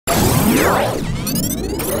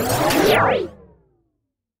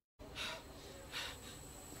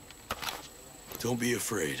Don't be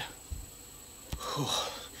afraid. You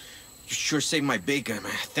sure saved my bacon,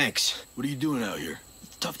 man. Thanks. What are you doing out here?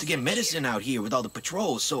 Tough to get medicine out here with all the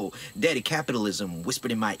patrols, so Daddy Capitalism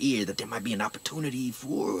whispered in my ear that there might be an opportunity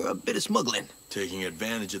for a bit of smuggling. Taking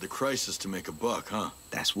advantage of the crisis to make a buck, huh?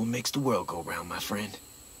 That's what makes the world go round, my friend.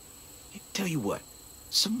 Tell you what,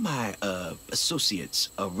 some of my, associates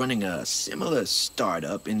are running a similar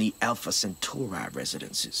startup in the Alpha Centauri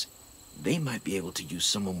residences. They might be able to use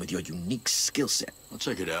someone with your unique skill set. I'll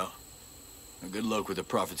check it out. And good luck with the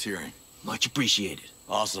profiteering. Much appreciated.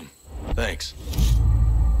 Awesome. Thanks.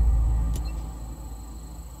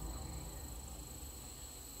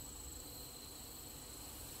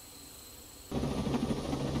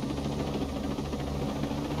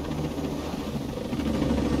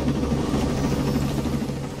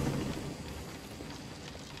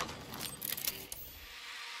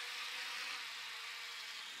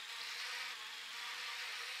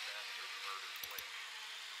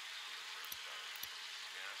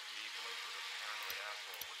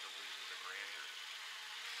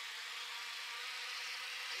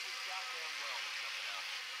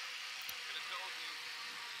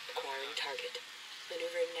 Acquiring target.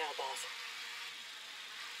 Maneuvering now, boss.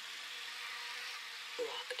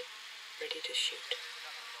 Locked. Ready to shoot.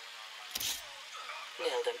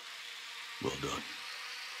 Nailed him. Well done.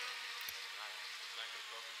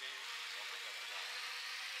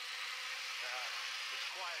 It's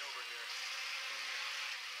quiet over here.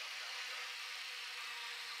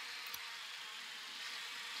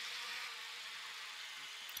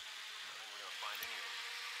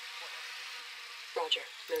 Roger.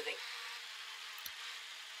 Moving.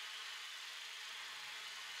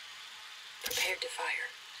 Prepared to fire.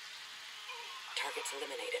 Targets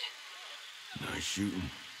eliminated. Nice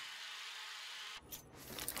shooting.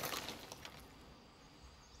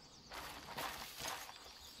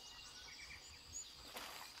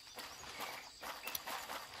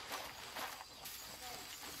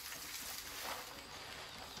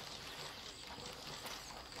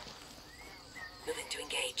 Moving to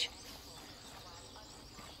engage.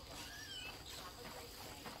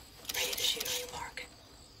 Ready to shoot on your mark.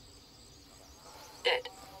 Dead.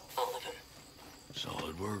 All of them.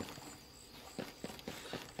 Solid work.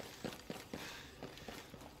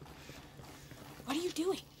 What are you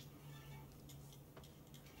doing?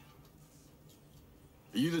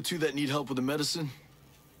 Are you the two that need help with the medicine?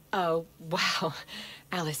 Oh, wow.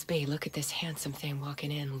 Alice B., look at this handsome thing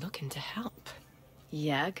walking in, looking to help.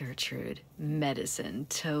 Yeah, Gertrude. Medicine,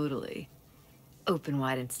 totally. Open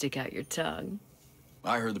wide and stick out your tongue.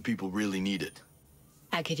 I heard the people really need it.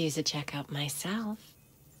 I could use a checkup myself.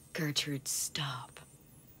 Gertrude, stop.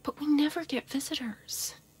 But we never get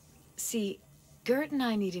visitors. See, Gert and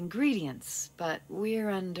I need ingredients, but we're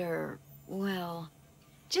under, well,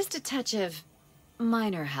 just a touch of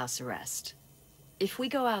minor house arrest. If we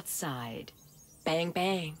go outside... Bang,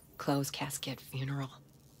 bang. Close casket funeral.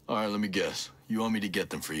 All right, let me guess. You want me to get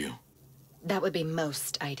them for you? That would be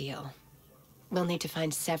most ideal. We'll need to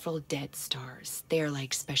find several dead stars. They are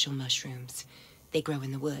like special mushrooms. They grow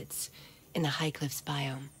in the woods, in the High Cliffs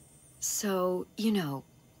biome. So, you know,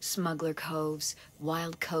 Smuggler Coves,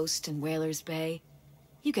 Wild Coast, and Whalers Bay.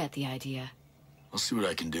 You get the idea. I'll see what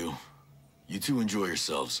I can do. You two enjoy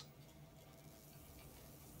yourselves.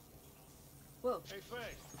 Whoa. Hey,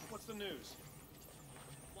 Faye, what's the news?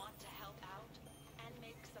 Want to help out and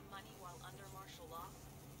make some money while under martial law?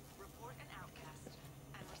 Report an outcast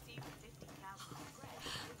and receive 50,000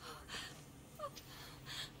 credits reward.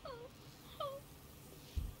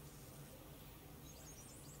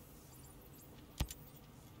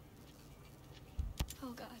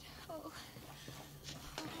 Oh, God. Oh.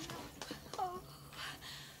 Oh, no. Oh.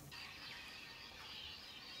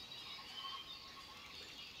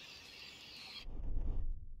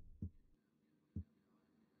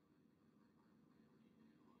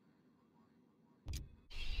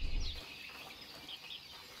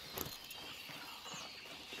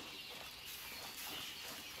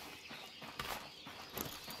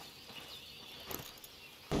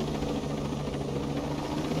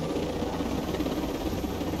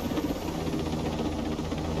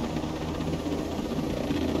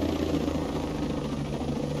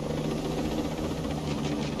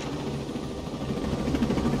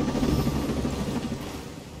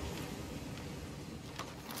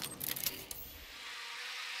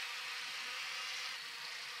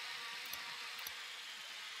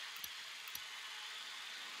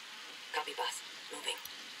 Copy, boss. Moving.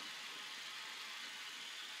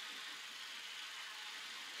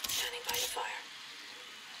 Standing by to fire.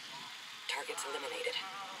 Targets eliminated.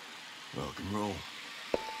 Rock and roll.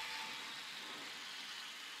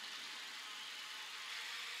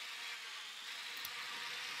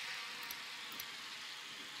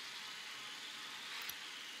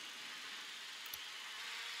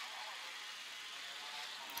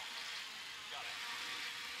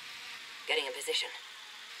 Getting in position.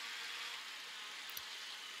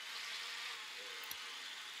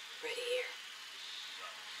 Ready here.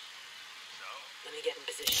 Let me get in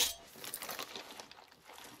position.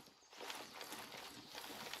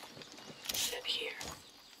 Set here.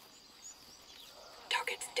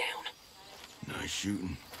 Target's down. Nice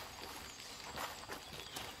shooting.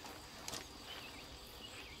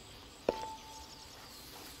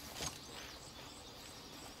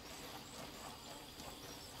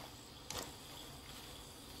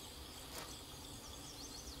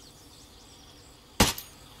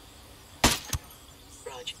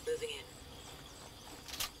 Raj, moving in.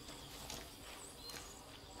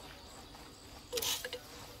 Locked.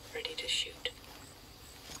 Ready to shoot.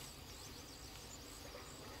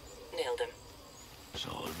 Nailed him.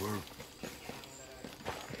 Solid work.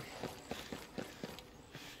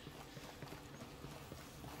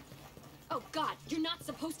 Oh God, you're not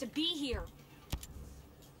supposed to be here.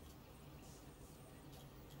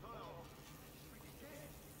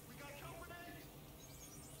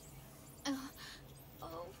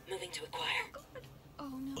 Oh, Moving to acquire. oh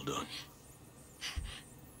no. Well done.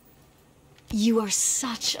 You are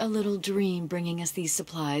such a little dream bringing us these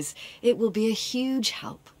supplies. It will be a huge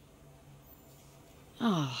help.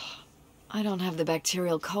 Oh, I don't have the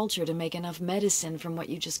bacterial culture to make enough medicine from what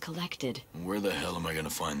you just collected. Where the hell am I gonna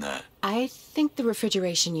find that? I think the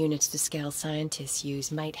refrigeration units the scale scientists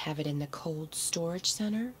use might have it in the cold storage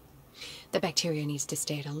center. The bacteria needs to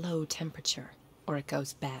stay at a low temperature, or it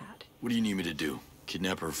goes bad. What do you need me to do?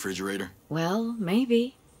 Kidnap a refrigerator? Well,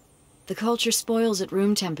 maybe. The culture spoils at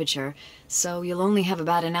room temperature, so you'll only have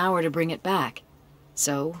about an hour to bring it back.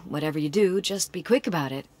 So, whatever you do, just be quick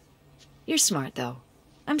about it. You're smart, though.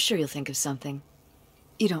 I'm sure you'll think of something.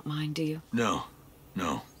 You don't mind, do you? No.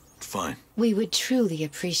 It's fine. We would truly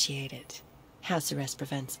appreciate it. House arrest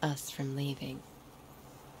prevents us from leaving.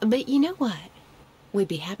 But you know what? We'd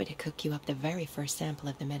be happy to cook you up the very first sample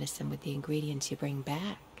of the medicine with the ingredients you bring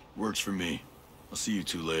back. Works for me. I'll see you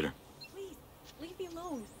two later. Please, leave me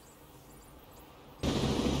alone.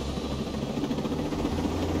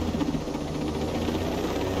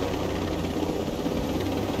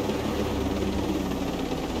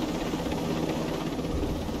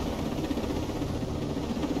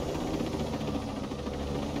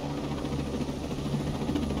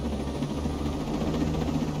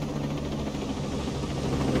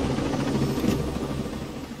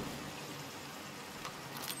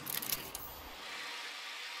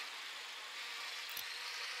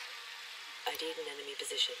 ID'd an enemy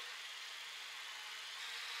position.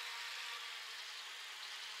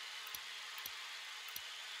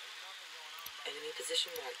 Enemy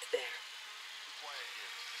position marked there. Quiet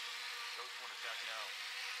here. Those want attack now.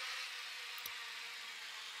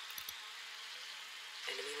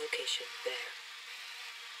 Enemy location there.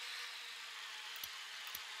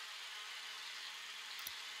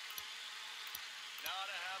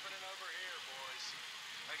 Nada happening over here, boys.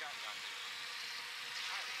 I got nothing.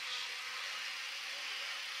 Tired of this shit, man. Hand it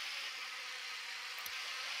out.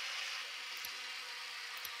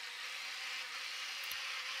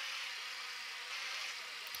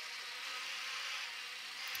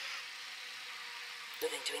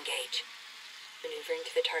 Moving to engage. Maneuvering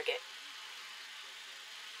to the target.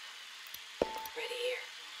 Ready here.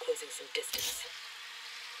 Closing some distance.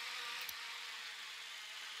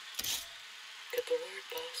 Good the word,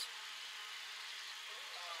 boss.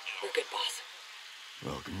 We're good, boss.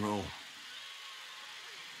 Rock and roll.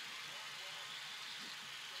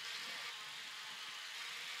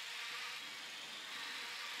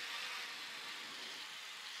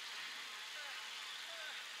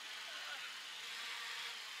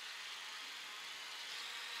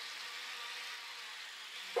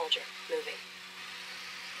 Roger. Moving.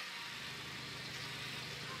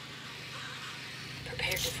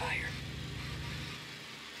 Prepare to fire.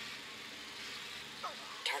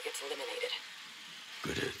 Targets eliminated.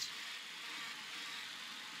 Good hits.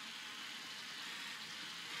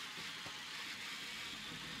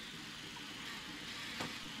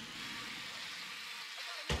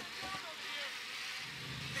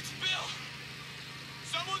 It's Bill!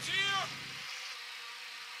 Someone's here!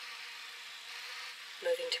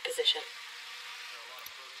 Moving to position.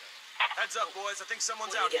 Heads up, boys. I think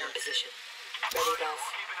someone's Let me out get here. in position. Ready, boss.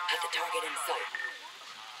 Have the target in sight.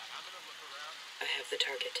 I have the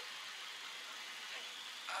target.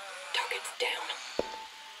 Target Target's down.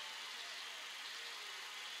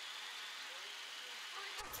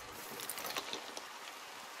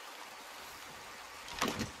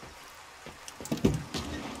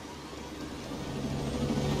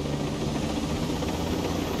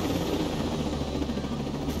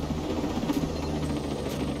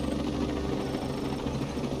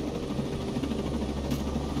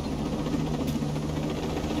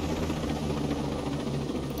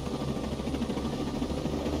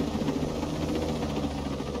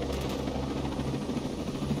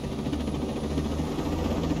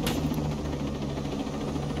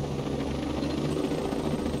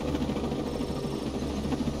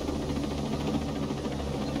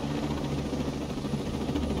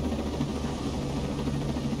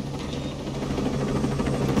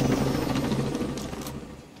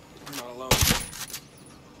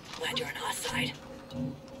 Glad you're on our side.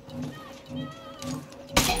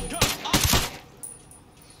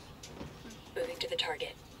 Moving to the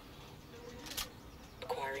target.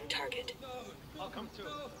 Acquiring target. I'll come to it.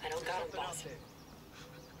 I don't got him, boss.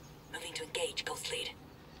 Moving to engage, Ghost Lead.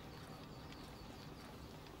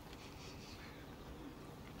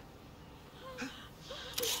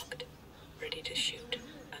 Locked. Ready to shoot.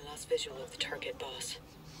 I lost visual of the target, boss.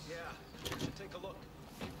 Yeah, take a look.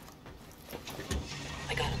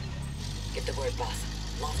 I got him. Give the word, boss.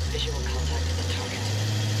 Lost visual contact with the target.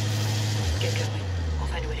 Get going. I'll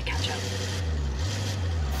find a way to catch up.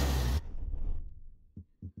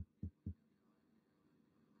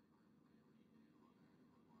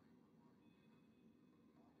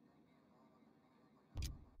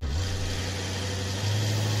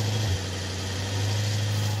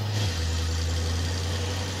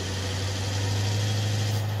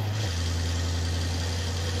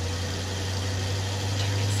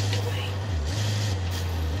 Target slipped away.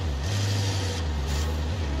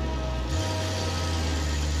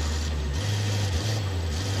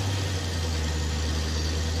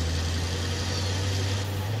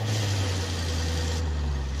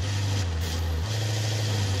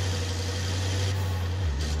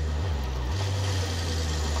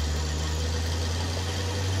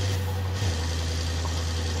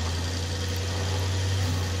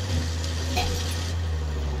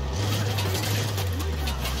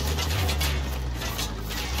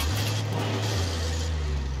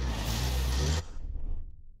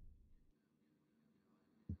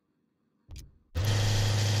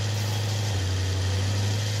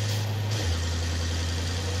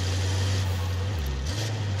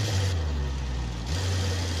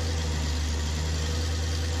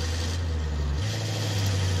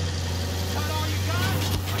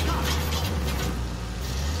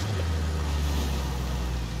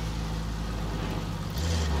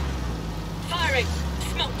 Firing!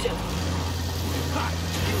 Smoked him!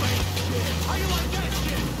 How you like that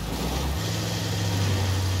shit?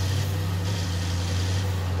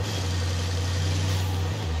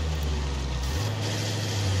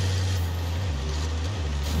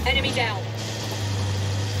 Enemy down!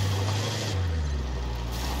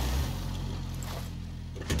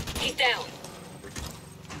 He's down!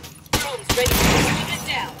 Drones ready to shoot it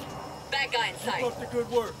down! Bad guy in sight! Keep up the good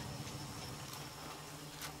work.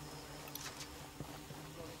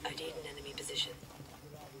 ID'd an enemy position.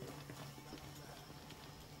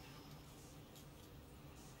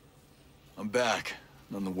 I'm back.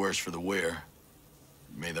 None the worse for the wear.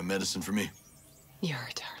 You made the medicine for me? You're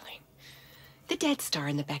a darling. The Dead Star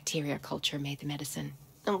and the bacteria culture made the medicine.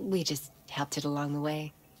 Oh, we just helped it along the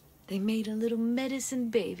way. They made a little medicine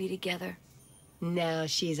baby together. Now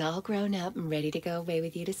she's all grown up and ready to go away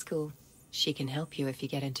with you to school. She can help you if you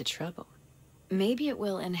get into trouble. Maybe it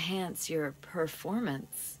will enhance your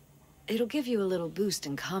performance. It'll give you a little boost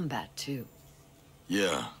in combat, too.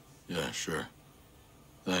 Yeah, sure.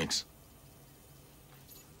 Thanks.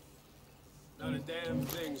 Not a damn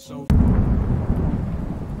thing so